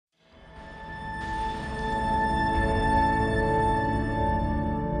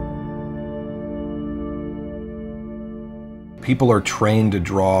people are trained to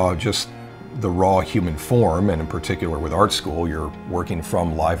draw just the raw human form, and in particular with art school, you're working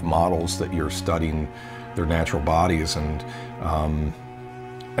from live models that you're studying their natural bodies, and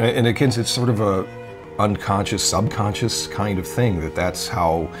again, it's sort of a unconscious, subconscious kind of thing, that's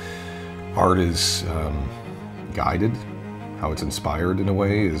how art is guided, how it's inspired in a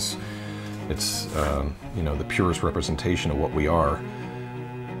way, it's you know, the purest representation of what we are.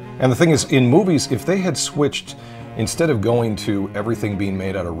 And the thing is, in movies, if they had switched, instead of going to everything being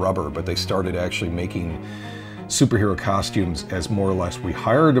made out of rubber, but they started actually making superhero costumes as more or less, we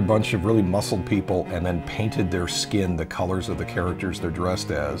hired a bunch of really muscled people and then painted their skin the colors of the characters they're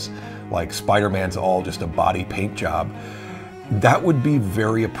dressed as, like Spider-Man's all just a body paint job, that would be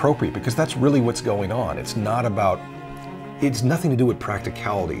very appropriate, because that's really what's going on. It's not about, it's nothing to do with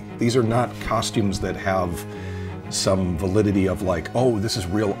practicality. These are not costumes that have some validity of like, oh, this is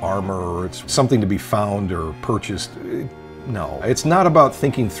real armor, or it's something to be found or purchased. No, it's not about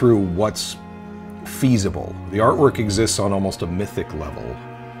thinking through what's feasible. The artwork exists on almost a mythic level,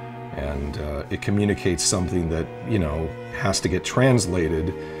 and it communicates something that, you know, has to get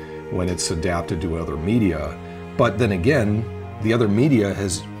translated when it's adapted to other media. But then again, the other media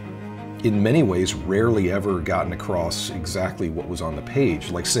has, in many ways, rarely ever gotten across exactly what was on the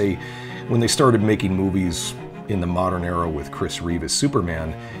page. Like, say, when they started making movies in the modern era with Chris Reeve as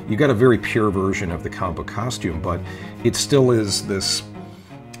Superman, you got a very pure version of the comic book costume, but it still is this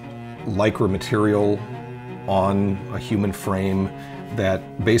lycra material on a human frame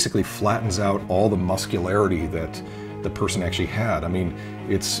that basically flattens out all the muscularity that the person actually had. I mean,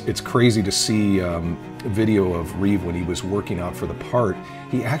 it's crazy to see a video of Reeve when he was working out for the part.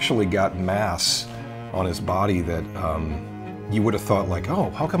 He actually got mass on his body that you would have thought like, oh,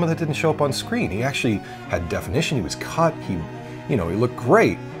 how come that didn't show up on screen? He actually had definition, he was cut, you know, he looked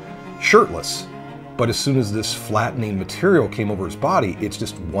great, shirtless. But as soon as this flattening material came over his body, it's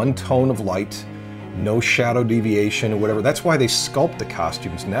just one tone of light, no shadow deviation or whatever. That's why they sculpt the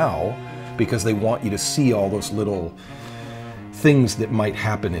costumes now, because they want you to see all those little things that might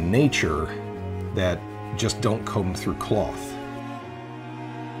happen in nature that just don't come through cloth.